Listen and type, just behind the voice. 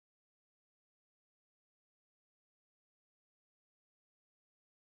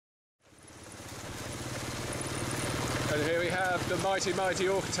of the mighty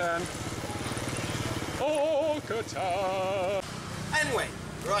Aukotan. Aukotan! Anyway,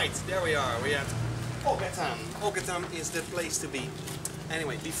 right, there we are. We're at Aukotan. Aukotan is the place to be.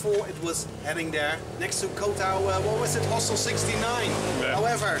 Anyway, before it was heading there, next to Kota, what was it, Hostel 69. Yeah.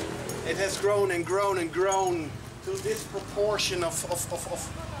 However, it has grown and grown and grown to this proportion of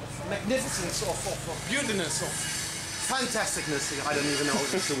magnificence, of beautiness, of fantasticness. I don't even know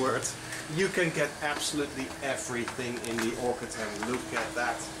if it's the word. You can get absolutely everything in the Aukotan. Look at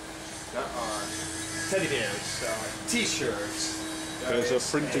that. There are teddy bears, there are t-shirts. There's a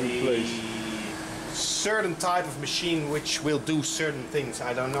printing place. Certain type of machine which will do certain things.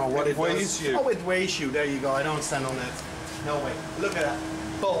 I don't know what it weighs does. you. Oh, it weighs you. There you go. I don't stand on it. No way. Look at that.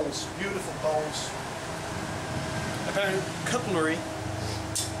 Bowls. Beautiful bowls. Apparently cutlery.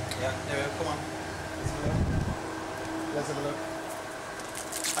 Yeah, there we go. Come on. Let's have a look.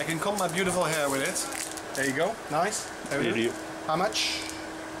 I can comb my beautiful hair with it. There you go. Nice. There we go. How much?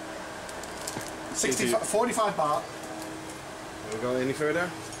 45 baht. There we go. Any further?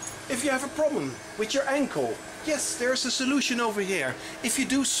 If you have a problem with your ankle, yes, there's a solution over here. If you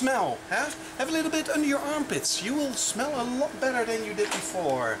do smell, have a little bit under your armpits. You will smell a lot better than you did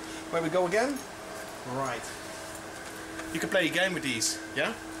before. Where we go again? Right. You can play a game with these,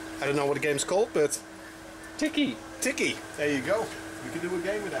 yeah? I don't know what the game's called, but... Tiki! Tiki! There you go. You can do a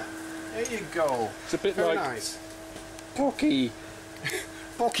game with that. There you go. It's a bit very like... nice. Pocky!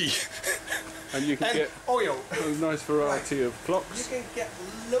 Pocky! And you can get a nice variety of clocks. You can get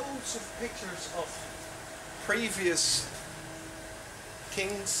loads of pictures of previous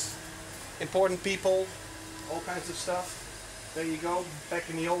kings, important people, all kinds of stuff. There you go. Back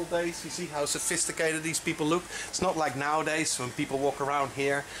in the old days, you see how sophisticated these people look. It's not like nowadays when people walk around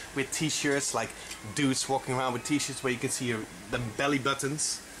here with t-shirts, like dudes walking around with t-shirts where you can see the belly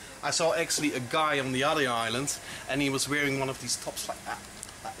buttons. I saw actually a guy on the other island and he was wearing one of these tops like that.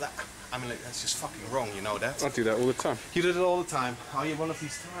 Like that. I mean, like, that's just fucking wrong, you know that? I do that all the time. You do it all the time. How you one of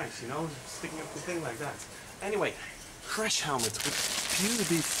these ties, you know, sticking up the thing like that. Anyway, crash helmet with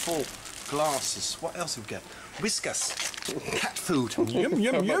beautiful glasses. What else have we got? Whiskas, cat food. Yum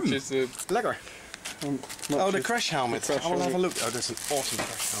yum yum. Lekker. Oh, the crash helmet. I will have a look. Oh, that's an awesome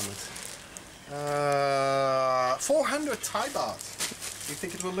crash helmet. 400 Thai baht. You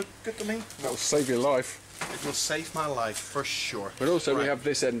think it will look good to me? That will save your life. It will save my life for sure. But also we have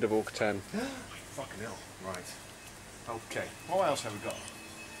this end of Aukotan. Fucking hell. Right. Okay. What else have we got?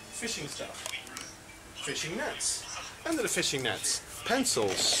 Fishing stuff. Fishing nets. Under the fishing nets.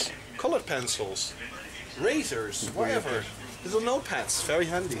 Pencils. Colored pencils. Razors. Whatever. Little notepads. Very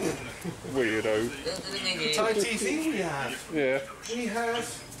handy. Weirdo. Thai TV we have. Yeah. We have,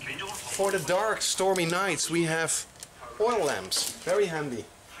 for the dark stormy nights, we have oil lamps. Very handy.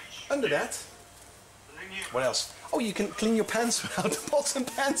 Under that, what else? Oh, you can clean your pants without the bottom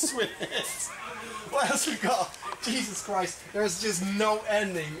pants with it. What else we got? Jesus Christ, there's just no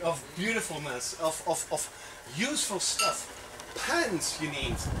ending of beautifulness, of useful stuff. Pans you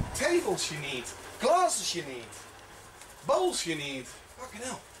need, tables you need, glasses you need, bowls you need. Fucking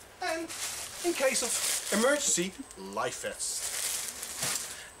hell. And in case of emergency, life vest.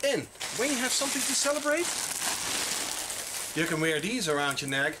 And when you have something to celebrate, you can wear these around your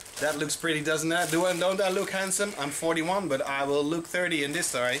neck. That looks pretty, doesn't that? Don't I look handsome? I'm 41, but I will look 30 in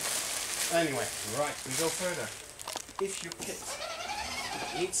this, alright? Anyway, right, we go further. If your kid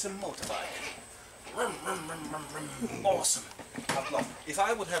needs a motorbike, awesome. I'd love it. If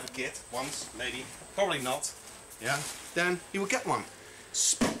I would have a kid, once, maybe, probably not, yeah, then you would get one.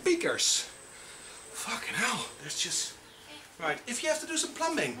 Speakers. Fucking hell, there's just... Right, if you have to do some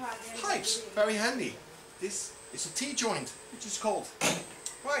plumbing, pipes, very handy. This is a T-joint, which is called.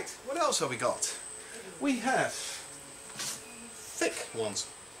 Right, what else have we got? We have thick ones.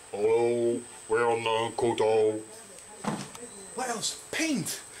 Hello, we're on the Koto. What else?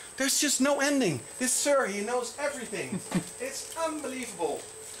 Paint. There's just no ending. This sir, he knows everything. It's unbelievable.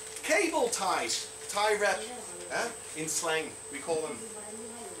 Cable ties. Tie wrap. In slang, we call them.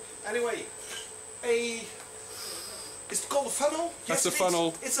 Anyway, is it called a funnel? That's yes, a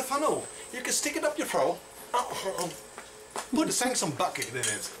funnel. It's a funnel. You can stick it up your pro. Put a Samsung bucket in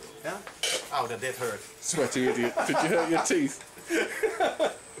it. Yeah? Oh, that did hurt. Sweaty idiot. Did you hurt your teeth?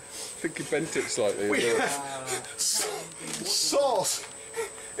 I think you bent it slightly. We have sauce.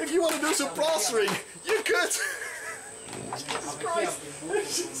 If you want to do some plastering, you could. Jesus Christ.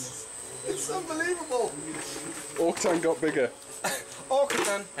 It's unbelievable. Aukotan got bigger.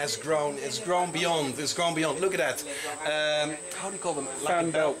 Aukotan has grown. It's grown beyond. It's grown beyond. Look at that. How do you call them? Like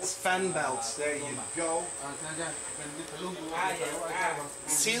fan belts. Fan belts. There you go.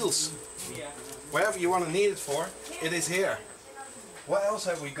 Seals. Wherever you want to need it for, it is here. What else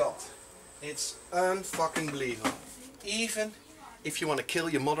have we got? It's unfucking believable. Even if you want to kill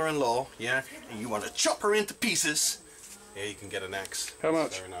your mother-in-law, yeah, and you want to chop her into pieces, yeah, you can get an axe. How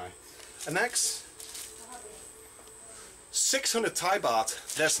much? Very nice. An axe? 600 Thai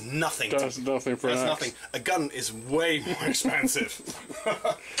baht. That's nothing. That's nothing for an axe. That's nothing. A gun is way more expensive.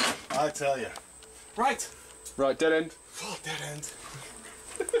 I tell you. Right. Right, dead end. Oh, dead end.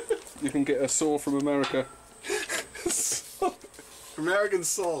 You can get a saw from America. American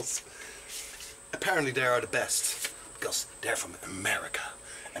saws. Apparently they are the best because they're from America.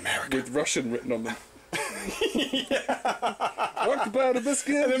 America. With Russian written on them. What about a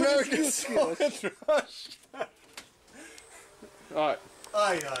biscuit? An American saw in Russia. Alright.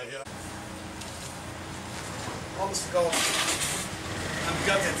 Aye. Honest to God, I'm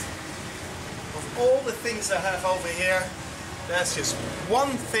gutted. Of all the things I have over here, there's just one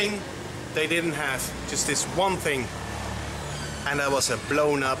thing they didn't have. Just this one thing. And that was a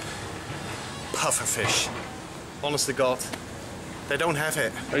blown up pufferfish. Honest to God, they don't have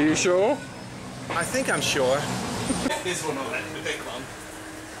it. Are you sure? I think I'm sure. This one on it, the big one.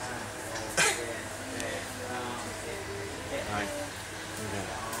 Right.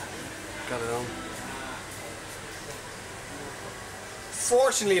 Got it on.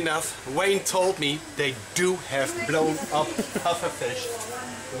 Fortunately enough, Wayne told me they do have blown up pufferfish.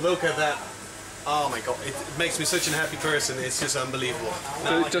 Look at that. Oh my god, it makes me such a happy person, it's just unbelievable.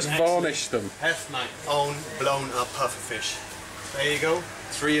 So just varnish them. Have my own blown up pufferfish. There you go,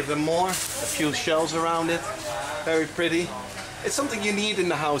 3 of them more, a few shells around it, very pretty. It's something you need in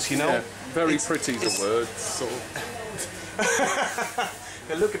the house, you know? Yeah, very pretty is a word, sort of.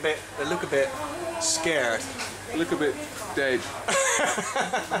 They look a bit scared. They look a bit dead.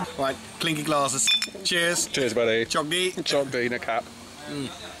 Right, clinky glasses. Cheers. Cheers, buddy. Chok di. Chok di in a cap.